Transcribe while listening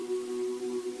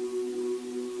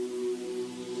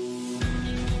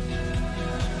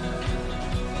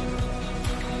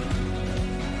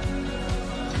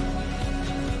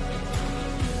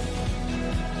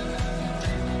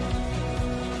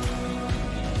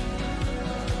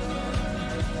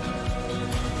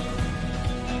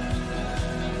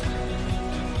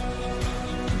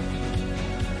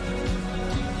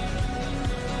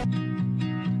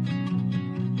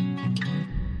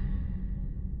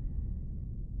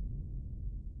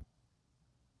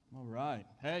All right.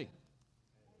 Hey,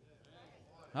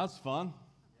 that's fun.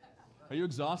 Are you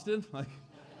exhausted? Like,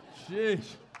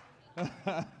 sheesh.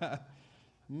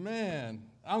 Man,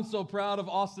 I'm so proud of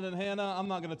Austin and Hannah. I'm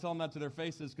not going to tell them that to their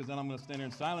faces because then I'm going to stand here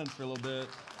in silence for a little bit.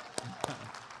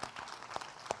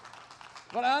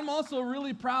 But I'm also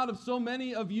really proud of so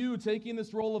many of you taking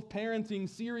this role of parenting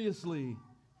seriously.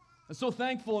 I'm so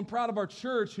thankful and proud of our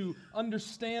church who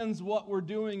understands what we're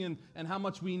doing and how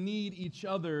much we need each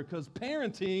other. Because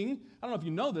parenting, I don't know if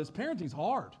you know this, parenting's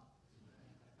hard.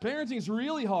 Parenting's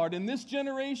really hard. In this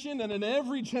generation and in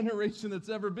every generation that's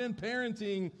ever been,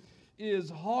 parenting is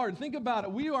hard. Think about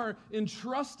it. We are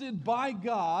entrusted by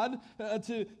God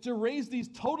to raise these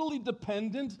totally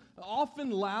dependent, often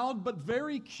loud, but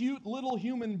very cute little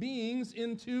human beings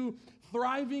into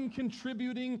thriving,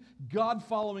 contributing,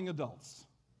 God-following adults.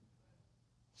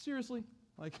 Seriously?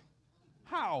 Like,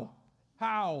 how?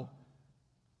 How?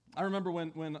 I remember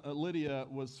when Lydia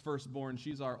was first born,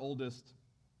 she's our oldest,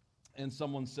 and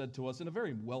someone said to us in a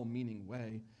very well-meaning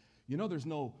way, you know there's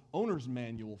no owner's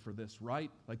manual for this, right?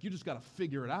 Like, you just got to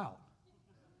figure it out.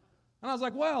 And I was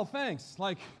like, well, thanks.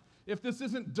 Like, if this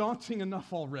isn't daunting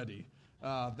enough already,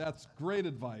 that's great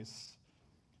advice.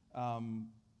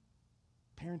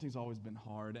 Parenting's always been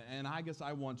hard, and I guess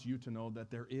I want you to know that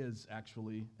there is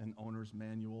actually an owner's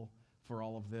manual for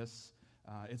all of this.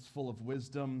 It's full of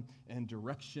wisdom and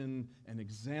direction and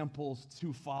examples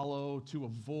to follow, to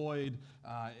avoid.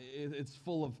 It's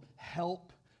full of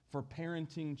help for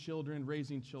parenting children,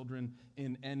 raising children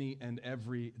in any and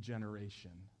every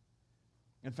generation.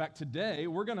 In fact, today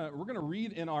we're gonna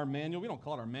read in our manual. We don't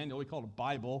call it our manual; we call it a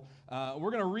Bible.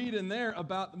 We're gonna read in there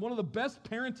about one of the best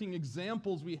parenting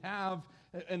examples we have,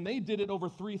 and they did it over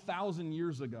 3,000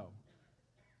 years ago.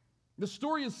 The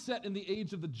story is set in the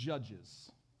age of the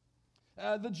Judges.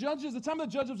 The time of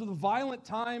the Judges was a violent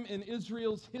time in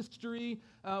Israel's history.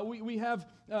 We have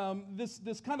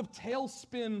this kind of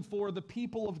tailspin for the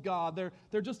people of God.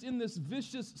 They're just in this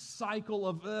vicious cycle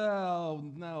of, oh,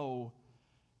 no.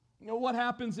 You know, what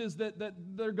happens is that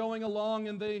they're going along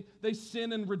and they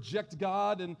sin and reject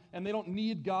God and they don't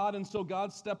need God. And so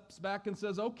God steps back and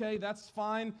says, okay, that's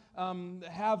fine,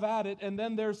 have at it. And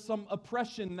then there's some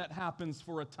oppression that happens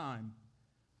for a time.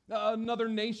 Another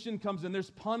nation comes in,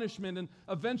 there's punishment, and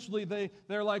eventually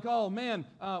they're like, oh man,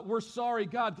 we're sorry,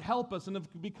 God, help us. And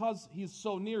because he's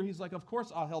so near, he's like, of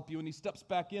course I'll help you. And he steps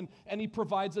back in and he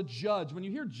provides a judge. When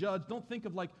you hear judge, don't think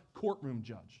of like courtroom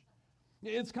judge.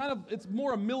 It's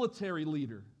more a military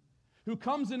leader who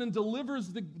comes in and delivers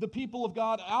the people of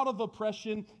God out of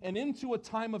oppression and into a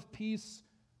time of peace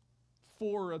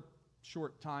for a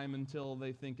short time until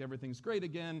they think everything's great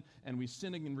again, and we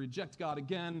sin and reject God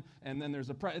again, and then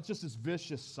it's just this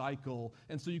vicious cycle.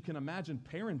 And so you can imagine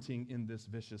parenting in this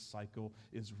vicious cycle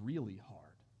is really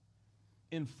hard.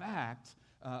 In fact,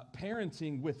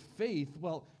 parenting with faith,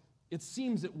 well, it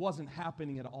seems it wasn't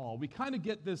happening at all. We kind of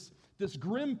get this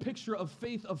grim picture of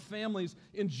faith of families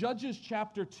in Judges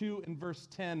chapter 2 and verse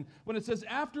 10, when it says,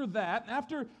 after that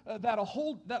a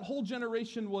whole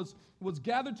generation was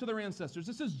gathered to their ancestors.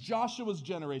 This is Joshua's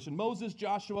generation, Moses,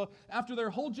 Joshua. After their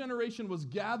whole generation was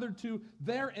gathered to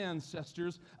their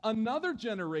ancestors, another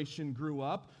generation grew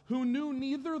up who knew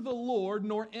neither the Lord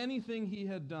nor anything he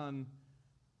had done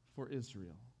for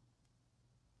Israel.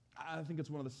 I think it's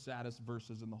one of the saddest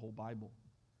verses in the whole Bible.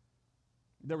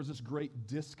 There was this great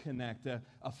disconnect, a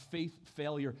faith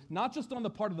failure, not just on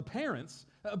the part of the parents,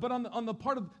 but on the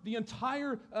part of the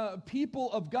entire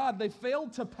people of God. They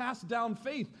failed to pass down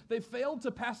faith. They failed to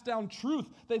pass down truth.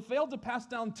 They failed to pass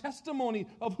down testimony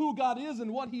of who God is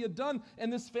and what he had done.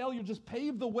 And this failure just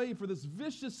paved the way for this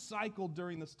vicious cycle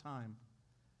during this time.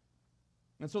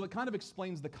 And so that kind of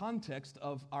explains the context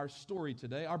of our story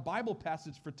today. Our Bible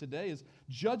passage for today is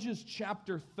Judges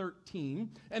chapter 13.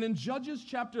 And in Judges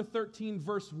chapter 13,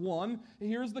 verse 1,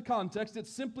 here's the context. It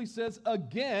simply says,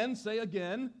 again, say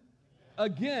again,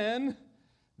 again,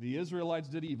 the Israelites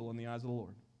did evil in the eyes of the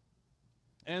Lord.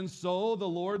 And so the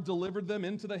Lord delivered them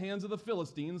into the hands of the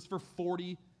Philistines for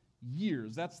 40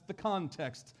 years. That's the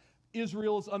context.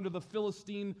 Israel is under the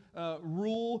Philistine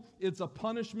rule. It's a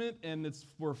punishment, and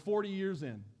we're 40 years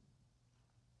in.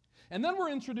 And then we're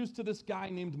introduced to this guy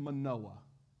named Manoah.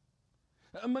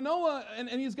 Manoah, and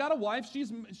he's got a wife.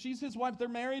 She's his wife. They're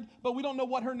married, but we don't know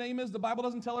what her name is. The Bible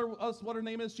doesn't tell us what her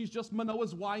name is. She's just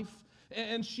Manoah's wife.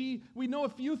 And we know a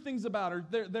few things about her.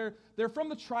 They're from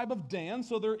the tribe of Dan,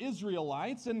 so they're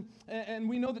Israelites, and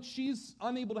we know that she's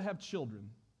unable to have children.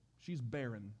 She's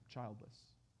barren, childless.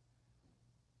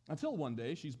 Until one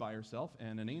day, she's by herself,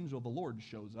 and an angel of the Lord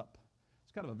shows up.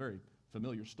 It's kind of a very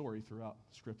familiar story throughout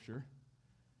Scripture.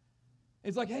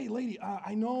 He's like, hey, lady,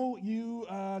 I know you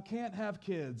can't have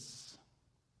kids,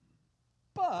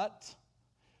 but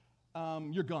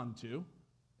you're going to.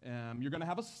 You're going to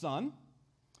have a son,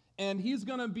 and he's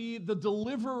going to be the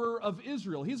deliverer of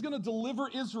Israel. He's going to deliver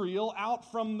Israel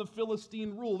out from the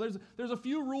Philistine rule. There's a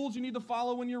few rules you need to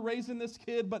follow when you're raising this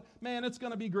kid, but man, it's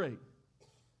going to be great.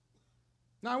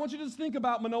 Now, I want you to just think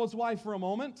about Manoah's wife for a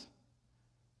moment.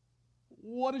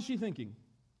 What is she thinking?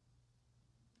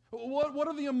 What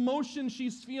are the emotions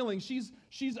she's feeling? She's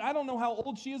I don't know how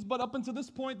old she is, but up until this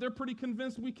point, they're pretty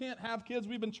convinced we can't have kids.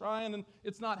 We've been trying, and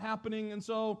it's not happening. And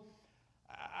so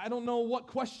I don't know what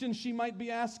questions she might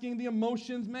be asking, the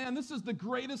emotions. Man, this is the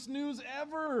greatest news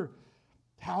ever.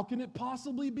 How can it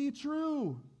possibly be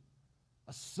true?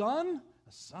 A son?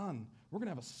 A son. We're going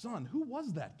to have a son. Who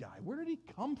was that guy? Where did he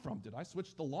come from? Did I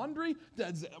switch the laundry?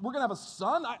 We're going to have a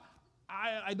son?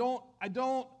 I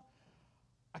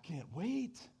can't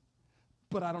wait.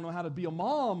 But I don't know how to be a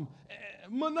mom.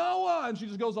 Manoah! And she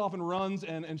just goes off and runs,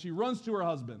 and she runs to her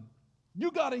husband. You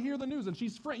got to hear the news. And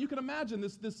she's frantic. You can imagine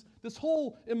this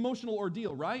whole emotional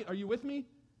ordeal, right? Are you with me?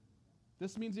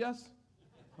 This means yes?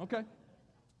 Okay.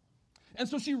 And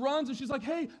so she runs, and she's like,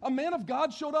 hey, a man of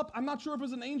God showed up. I'm not sure if it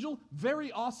was an angel.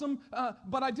 Very awesome.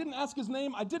 But I didn't ask his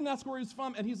name. I didn't ask where he's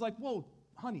from. And he's like, whoa,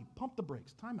 honey, pump the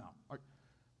brakes. Time out.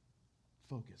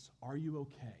 Focus. Are you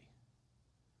okay?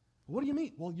 What do you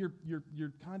mean? Well,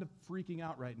 you're kind of freaking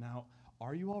out right now.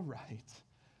 Are you all right?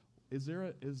 Is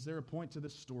there a point to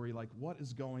this story? Like, what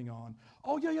is going on?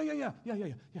 Oh, yeah.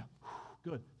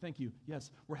 Good, thank you.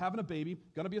 Yes, we're having a baby,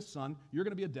 going to be a son. You're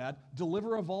going to be a dad,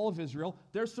 deliverer of all of Israel.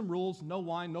 There's some rules, no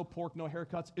wine, no pork, no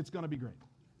haircuts. It's going to be great.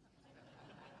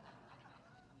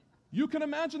 You can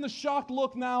imagine the shocked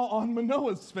look now on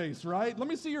Manoah's face, right? Let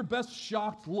me see your best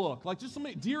shocked look. Like just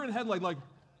somebody, deer in headlight, like,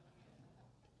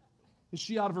 is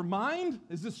she out of her mind?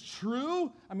 Is this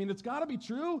true? I mean, it's got to be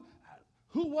true.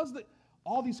 Who was the...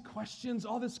 All these questions,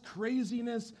 all this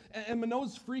craziness, and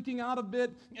Manoah's freaking out a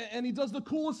bit, and he does the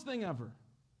coolest thing ever.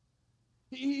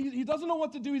 He doesn't know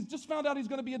what to do. He's just found out he's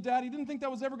going to be a dad. He didn't think that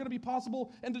was ever going to be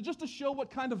possible. And to show what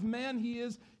kind of man he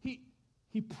is, he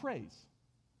prays.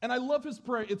 And I love his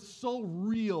prayer. It's so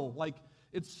real. Like,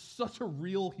 it's such a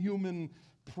real human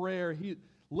prayer.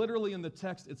 Literally in the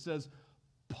text, it says,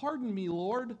 pardon me,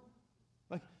 Lord.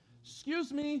 Like,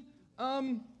 excuse me,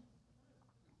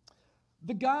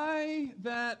 the guy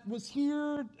that was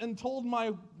here and told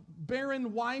my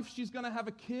barren wife she's going to have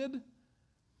a kid,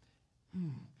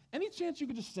 any chance you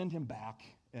could just send him back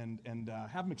and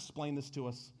have him explain this to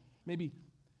us? Maybe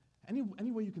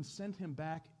any way you can send him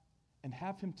back and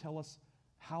have him tell us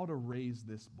how to raise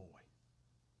this boy.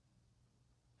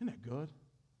 Isn't that good?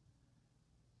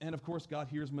 And of course, God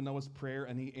hears Manoah's prayer,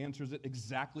 and he answers it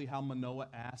exactly how Manoah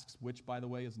asks, which, by the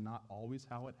way, is not always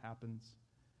how it happens.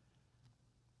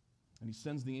 And he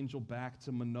sends the angel back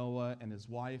to Manoah and his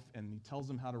wife, and he tells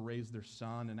them how to raise their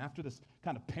son. And after this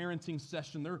kind of parenting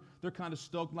session, they're kind of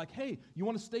stoked, like, hey, you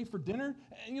want to stay for dinner?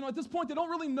 And, at this point, they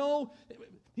don't really know.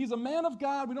 He's a man of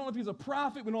God. We don't know if he's a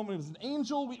prophet. We don't know if he's an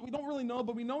angel. We don't really know,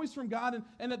 but we know he's from God,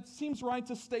 and it seems right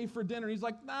to stay for dinner. He's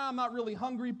like, nah, I'm not really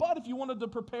hungry, but if you wanted to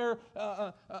prepare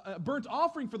a burnt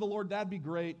offering for the Lord, that'd be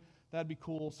great. That'd be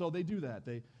cool. So they do that.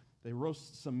 They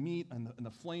roast some meat, and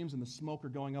the flames and the smoke are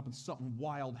going up, and something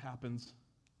wild happens.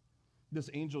 This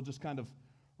angel just kind of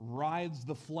rides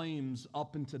the flames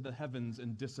up into the heavens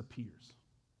and disappears.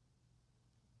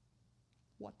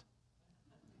 What?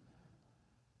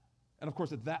 And of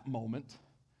course, at that moment,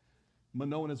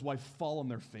 Manoah and his wife fall on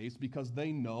their face because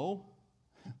they know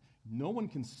no one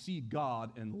can see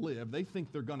God and live. They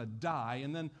think they're going to die.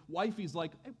 And then wifey's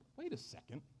like, hey, wait a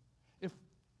second.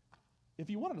 If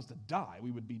he wanted us to die,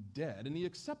 we would be dead. And he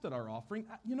accepted our offering.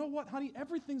 You know what, honey?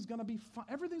 Everything's going to be fine.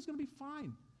 Everything's going to be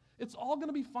fine. It's all going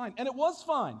to be fine. And it was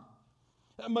fine.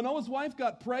 Manoah's wife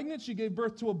got pregnant. She gave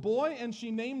birth to a boy, and she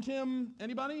named him,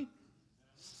 anybody?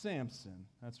 Samson.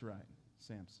 That's right,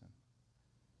 Samson.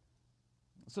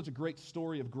 Such a great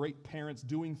story of great parents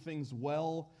doing things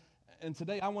well. And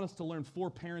today I want us to learn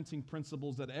 4 parenting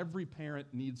principles that every parent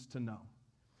needs to know.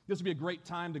 This would be a great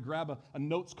time to grab a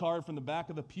notes card from the back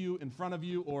of the pew in front of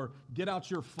you, or get out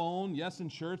your phone. Yes, in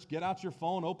church, get out your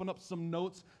phone, open up some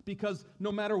notes, because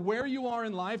no matter where you are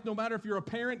in life, no matter if you're a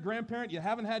parent, grandparent, you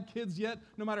haven't had kids yet,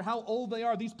 no matter how old they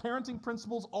are, these parenting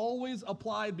principles always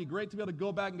apply. It'd be great to be able to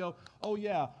go back and go, oh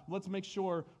yeah, let's make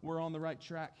sure we're on the right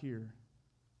track here.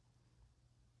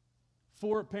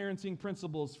 4 parenting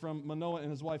principles from Manoah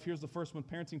and his wife. Here's the first one.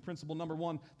 Parenting principle number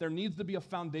 1, there needs to be a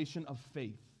foundation of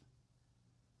faith.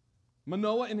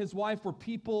 Manoah and his wife were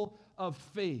people of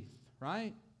faith,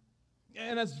 right?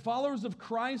 And as followers of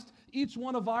Christ, each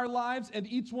one of our lives and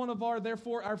each one of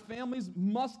therefore, our families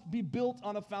must be built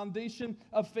on a foundation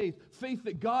of faith. Faith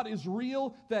that God is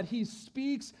real, that He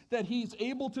speaks, that He's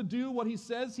able to do what He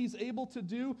says He's able to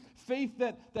do. Faith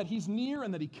that He's near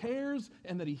and that He cares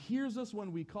and that He hears us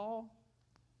when we call.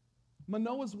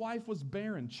 Manoah's wife was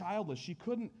barren, childless. She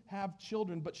couldn't have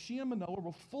children, but she and Manoah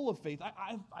were full of faith.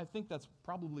 I think that's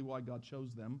probably why God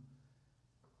chose them.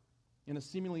 In a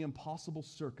seemingly impossible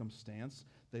circumstance,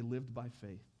 they lived by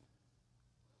faith.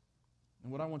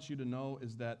 And what I want you to know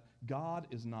is that God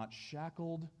is not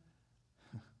shackled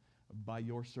by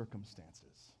your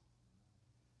circumstances.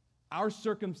 Our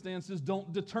circumstances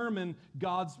don't determine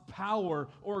God's power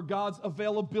or God's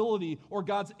availability or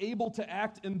God's able to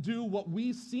act and do what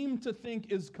we seem to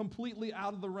think is completely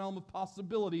out of the realm of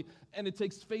possibility, and it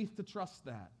takes faith to trust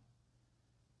that.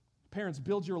 Parents,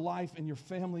 build your life and your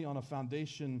family on a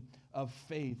foundation of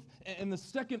faith. And the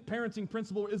second parenting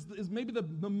principle is maybe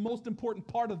the most important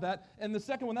part of that. And the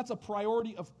second one, that's a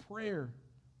priority of prayer.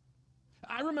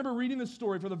 I remember reading this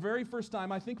story for the very first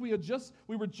time. I think we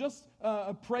were just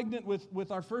pregnant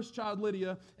with our first child,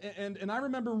 Lydia. And I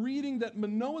remember reading that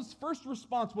Manoah's first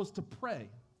response was to pray.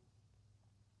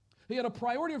 He had a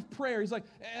priority of prayer. He's like,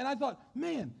 and I thought,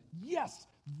 man, yes,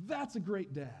 that's a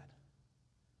great dad.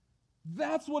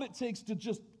 That's what it takes to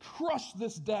just crush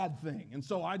this dad thing. And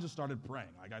so I just started praying.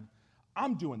 Like,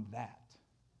 I'm doing that.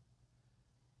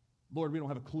 Lord, we don't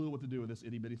have a clue what to do with this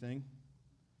itty-bitty thing.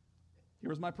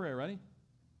 Here's my prayer. Ready?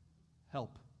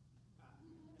 Help.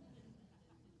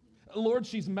 Lord,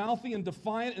 she's mouthy and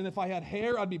defiant, and if I had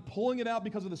hair, I'd be pulling it out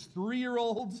because of this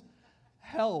 3-year-old.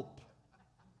 Help.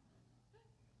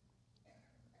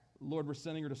 Lord, we're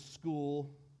sending her to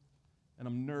school, and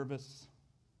I'm nervous.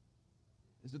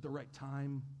 Is it the right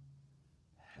time?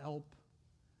 Help.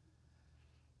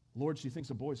 Lord, she thinks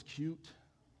a boy's cute,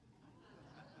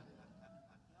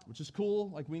 which is cool.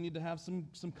 Like, we need to have some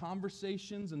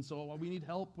conversations, and so we need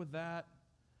help with that.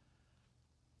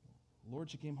 Lord,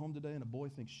 she came home today, and a boy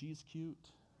thinks she's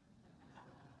cute.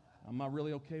 I'm not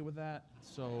really okay with that,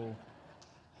 so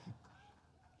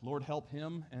Lord, help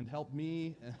him and help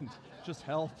me and just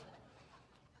help.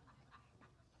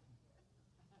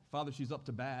 Father, she's up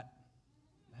to bat.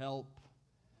 Help.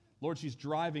 Lord, she's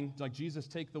driving. Like, Jesus,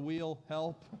 take the wheel.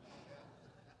 Help.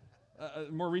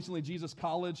 More recently, Jesus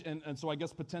College, and so I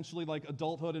guess potentially like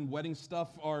adulthood and wedding stuff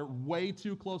are way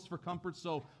too close for comfort,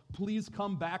 so please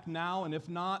come back now, and if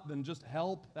not, then just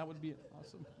help. That would be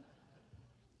awesome.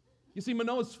 You see,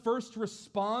 Manoah's first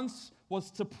response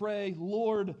was to pray,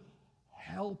 Lord,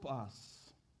 help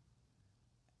us.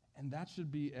 And that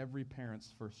should be every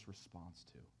parent's first response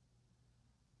too.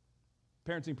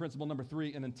 Parenting principle number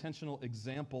 3, an intentional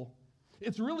example.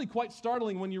 It's really quite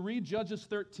startling when you read Judges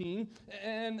 13,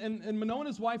 and Manoah and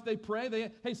his wife, they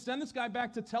pray. Hey, send this guy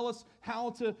back to tell us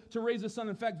how to raise a son.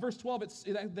 In fact, verse 12,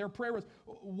 their prayer was,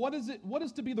 what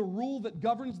is to be the rule that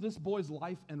governs this boy's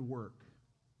life and work?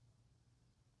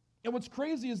 And what's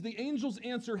crazy is the angel's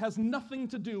answer has nothing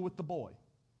to do with the boy.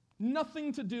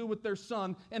 Nothing to do with their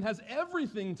son, and has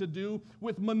everything to do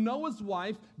with Manoah's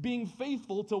wife being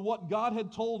faithful to what God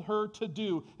had told her to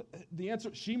do. The answer,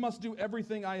 she must do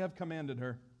everything I have commanded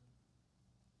her.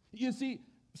 You see,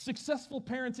 successful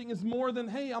parenting is more than,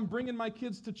 hey, I'm bringing my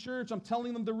kids to church, I'm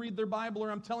telling them to read their Bible,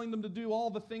 or I'm telling them to do all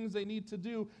the things they need to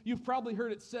do. You've probably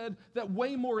heard it said that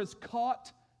way more is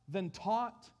caught than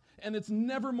taught, and it's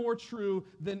never more true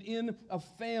than in a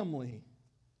family,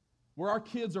 where our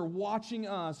kids are watching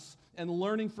us and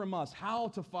learning from us how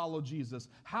to follow Jesus,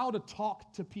 how to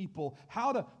talk to people,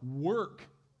 how to work,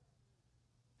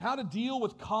 how to deal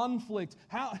with conflict,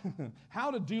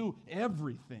 how to do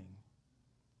everything.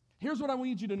 Here's what I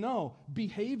need you to know.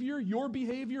 Behavior, your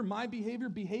behavior, my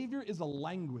behavior is a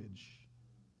language.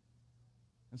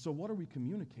 And so what are we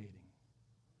communicating?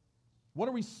 What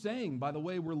are we saying by the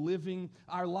way we're living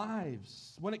our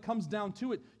lives? When it comes down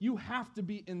to it, you have to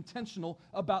be intentional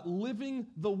about living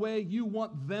the way you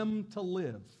want them to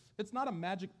live. It's not a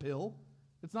magic pill.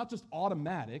 It's not just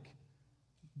automatic.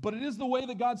 But it is the way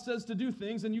that God says to do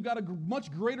things, and you got a much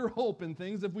greater hope in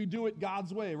things if we do it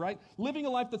God's way, right? Living a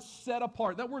life that's set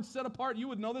apart. That word set apart, you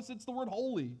would know this, it's the word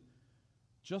holy.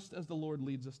 Just as the Lord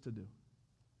leads us to do.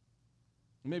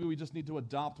 Maybe we just need to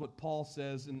adopt what Paul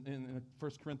says in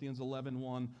 1 Corinthians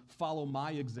 11:1, follow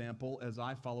my example as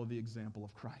I follow the example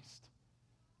of Christ.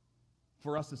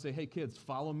 For us to say, hey kids,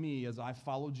 follow me as I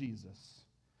follow Jesus.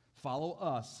 Follow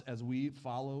us as we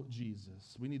follow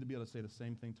Jesus. We need to be able to say the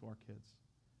same thing to our kids.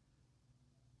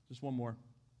 Just one more.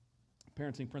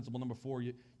 Parenting principle number 4,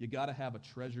 you got to have a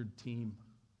treasured team.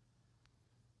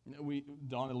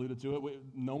 Dawn alluded to it.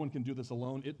 No one can do this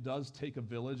alone. It does take a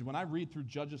village. When I read through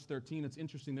Judges 13, it's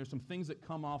interesting. There's some things that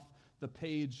come off the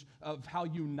page of how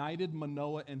united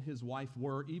Manoah and his wife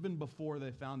were even before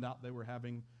they found out they were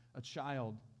having a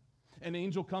child. An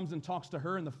angel comes and talks to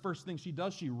her, and the first thing she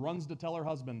does, she runs to tell her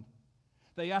husband.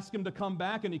 They ask him to come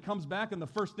back, and he comes back, and the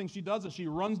first thing she does is she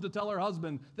runs to tell her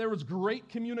husband. There was great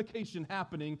communication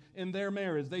happening in their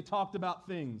marriage. They talked about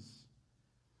things.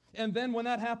 And then when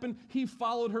that happened, he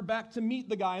followed her back to meet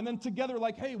the guy. And then together,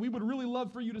 like, hey, we would really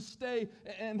love for you to stay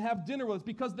and have dinner with us,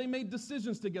 because they made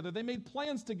decisions together. They made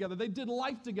plans together. They did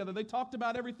life together. They talked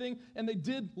about everything, and they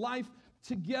did life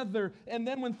together. And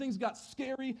then when things got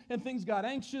scary and things got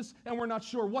anxious and we're not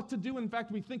sure what to do, in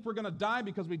fact, we think we're going to die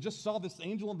because we just saw this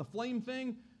angel in the flame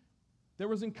thing, there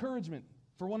was encouragement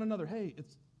for one another. Hey,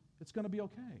 it's going to be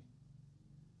okay.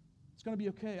 It's going to be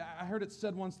okay. I heard it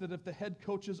said once that if the head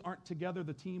coaches aren't together,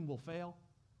 the team will fail.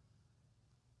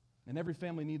 And every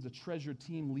family needs a treasured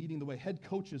team leading the way. Head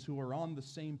coaches who are on the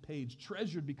same page.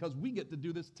 Treasured because we get to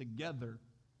do this together.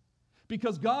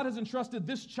 Because God has entrusted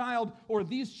this child or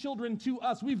these children to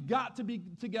us. We've got to be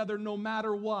together no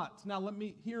matter what. Now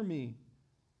hear me.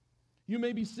 You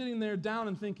may be sitting there down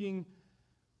and thinking,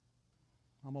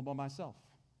 I'm all by myself.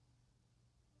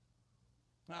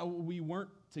 We weren't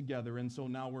together, and so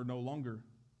now we're no longer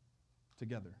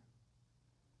together.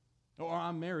 Or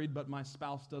I'm married, but my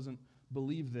spouse doesn't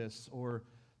believe this, or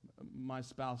my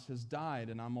spouse has died,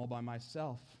 and I'm all by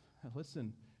myself.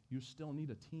 Listen, you still need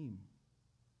a team.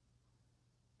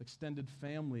 Extended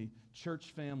family,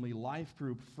 church family, life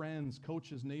group, friends,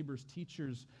 coaches, neighbors,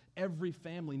 teachers. Every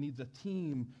family needs a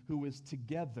team who is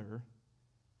together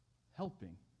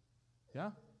helping.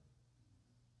 Yeah?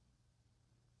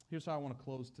 Here's how I want to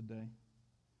close today.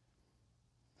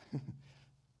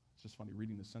 It's just funny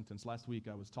reading this sentence. Last week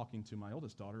I was talking to my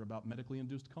oldest daughter about medically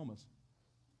induced comas.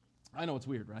 I know it's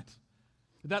weird, right?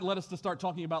 That led us to start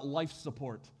talking about life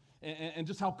support and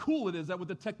just how cool it is that with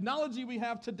the technology we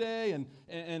have today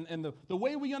and the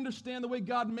way we understand the way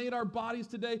God made our bodies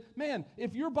today, man,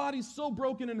 if your body's so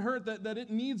broken and hurt that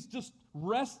it needs just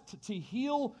rest to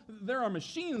heal, there are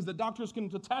machines that doctors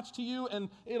can attach to you and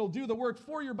it'll do the work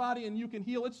for your body and you can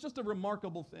heal. It's just a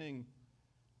remarkable thing.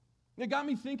 It got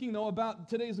me thinking, though, about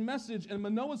today's message, and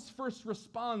Manoah's first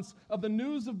response of the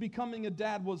news of becoming a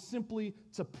dad was simply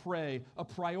to pray, a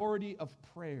priority of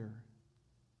prayer.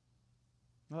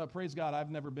 Now, praise God, I've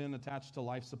never been attached to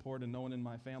life support, and no one in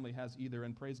my family has either,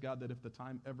 and praise God that if the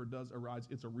time ever does arise,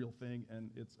 it's a real thing and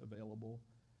it's available.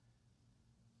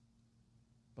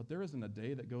 But there isn't a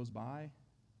day that goes by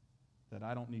that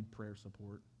I don't need prayer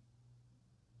support.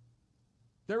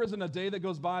 There isn't a day that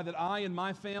goes by that I and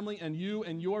my family and you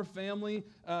and your family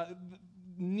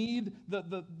need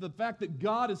the fact that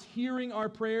God is hearing our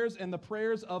prayers and the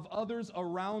prayers of others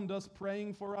around us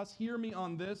praying for us. Hear me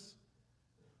on this.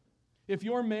 If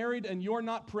you're married and you're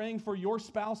not praying for your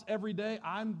spouse every day,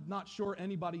 I'm not sure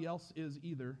anybody else is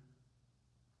either.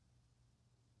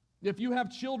 If you have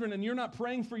children and you're not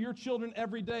praying for your children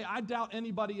every day, I doubt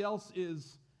anybody else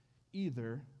is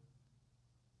either.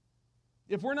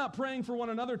 If we're not praying for one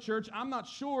another, church, I'm not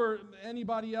sure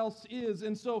anybody else is.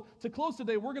 And so to close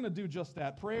today, we're going to do just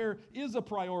that. Prayer is a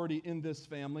priority in this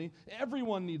family.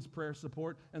 Everyone needs prayer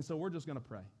support, and so we're just going to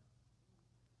pray.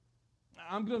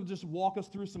 I'm going to just walk us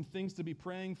through some things to be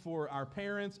praying for our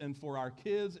parents and for our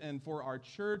kids and for our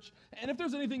church. And if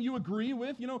there's anything you agree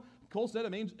with, Cole said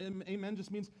amen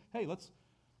just means, hey,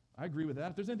 I agree with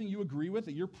that. If there's anything you agree with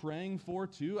that you're praying for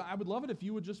too, I would love it if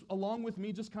you would just, along with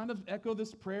me, just kind of echo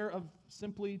this prayer of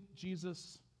simply,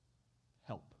 Jesus,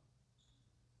 help.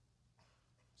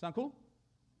 Sound cool?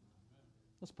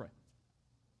 Let's pray.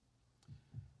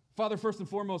 Father, first and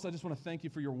foremost, I just want to thank you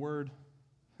for your word.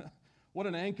 What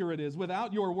an anchor it is.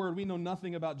 Without your word, we know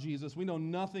nothing about Jesus. We know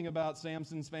nothing about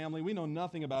Samson's family. We know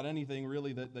nothing about anything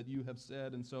really that you have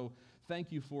said. And so thank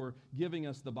you for giving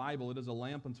us the Bible. It is a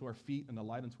lamp unto our feet and a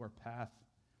light unto our path,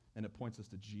 and it points us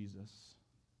to Jesus.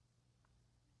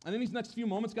 And in these next few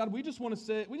moments, God, we just want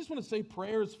to say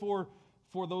prayers for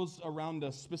those around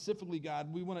us. Specifically,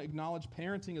 God, we want to acknowledge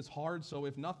parenting is hard, so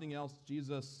if nothing else,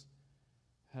 Jesus,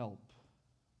 help.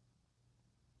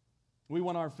 We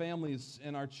want our families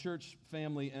and our church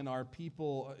family and our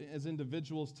people as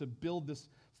individuals to build this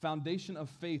foundation of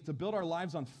faith, to build our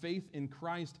lives on faith in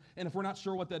Christ. And if we're not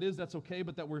sure what that is, that's okay,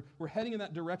 but that we're heading in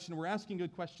that direction. We're asking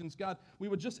good questions. God, we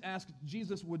would just ask,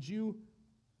 Jesus, would you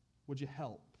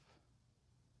help?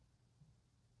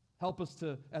 Help us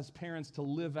to, as parents, to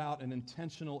live out an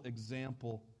intentional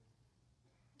example,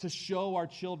 to show our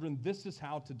children this is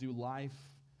how to do life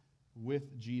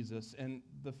with Jesus. And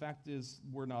the fact is,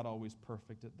 we're not always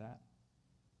perfect at that.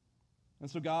 And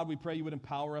so, God, we pray you would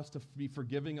empower us to be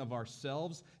forgiving of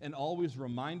ourselves and always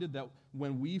reminded that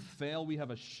when we fail, we have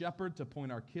a shepherd to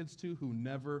point our kids to who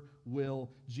never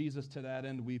will. Jesus, to that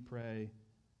end, we pray,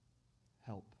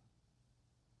 help.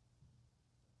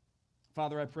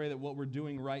 Father, I pray that what we're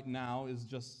doing right now is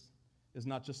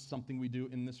not just something we do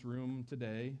in this room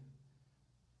today,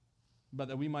 but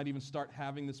that we might even start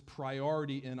having this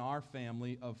priority in our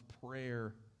family of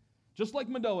prayer. Just like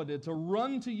Manoah did, to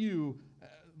run to you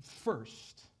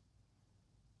first.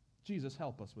 Jesus,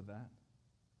 help us with that.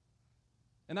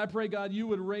 And I pray, God, you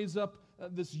would raise up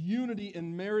this unity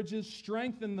in marriages,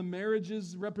 strengthen the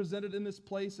marriages represented in this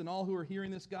place and all who are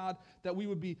hearing this, God, that we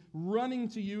would be running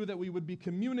to you, that we would be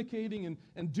communicating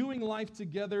and doing life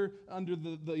together under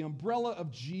the umbrella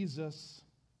of Jesus,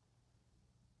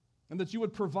 and that you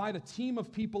would provide a team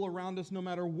of people around us no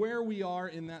matter where we are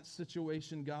in that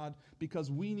situation, God,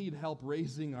 because we need help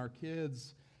raising our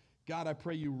kids. God, I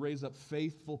pray you raise up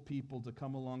faithful people to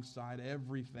come alongside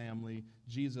every family.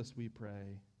 Jesus, we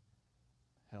pray,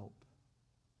 help.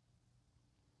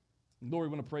 Lord,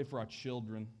 we want to pray for our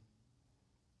children.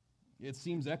 It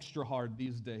seems extra hard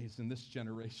these days in this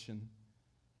generation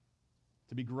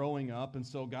to be growing up. And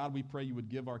so, God, we pray you would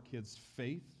give our kids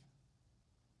faith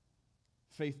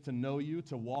to know you,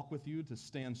 to walk with you, to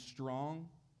stand strong.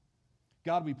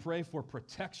 God, we pray for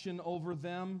protection over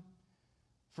them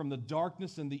from the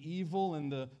darkness and the evil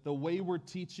and the wayward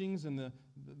teachings and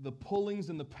the pullings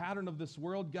and the pattern of this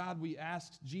world. God, we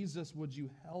ask, Jesus, would you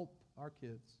help our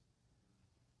kids?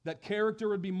 That character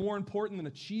would be more important than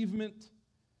achievement.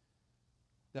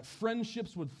 That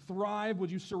friendships would thrive. Would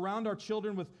you surround our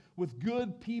children with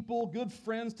good people, good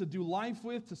friends to do life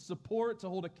with, to support, to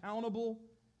hold accountable?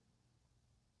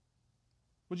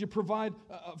 Would you provide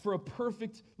for a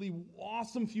perfectly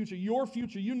awesome future, your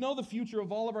future? You know the future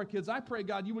of all of our kids. I pray,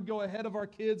 God, you would go ahead of our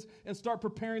kids and start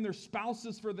preparing their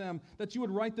spouses for them, that you would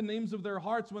write the names of their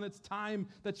hearts when it's time,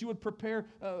 that you would prepare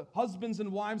husbands and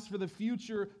wives for the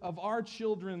future of our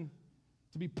children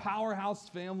to be powerhouse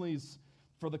families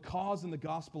for the cause and the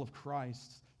gospel of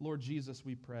Christ. Lord Jesus,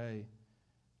 we pray,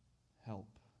 help.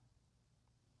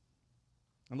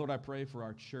 And Lord, I pray for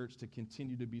our church to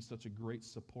continue to be such a great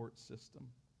support system,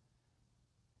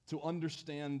 to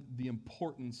understand the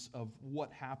importance of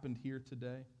what happened here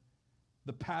today,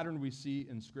 the pattern we see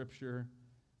in Scripture,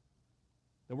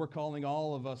 that you're calling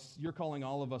all of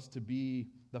us to be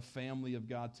the family of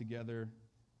God together,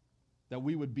 that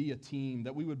we would be a team,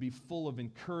 that we would be full of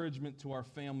encouragement to our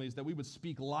families, that we would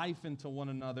speak life into one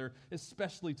another,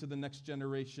 especially to the next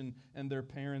generation and their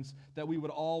parents, that we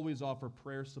would always offer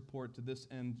prayer support. To this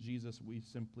end, Jesus, we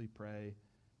simply pray,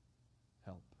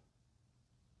 help.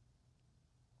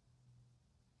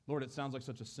 Lord, it sounds like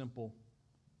such a simple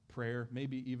prayer,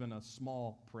 maybe even a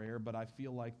small prayer, but I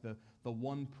feel like the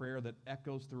one prayer that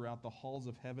echoes throughout the halls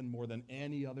of heaven more than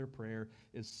any other prayer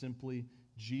is simply,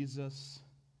 Jesus,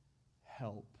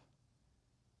 help.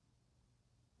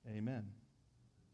 Amen.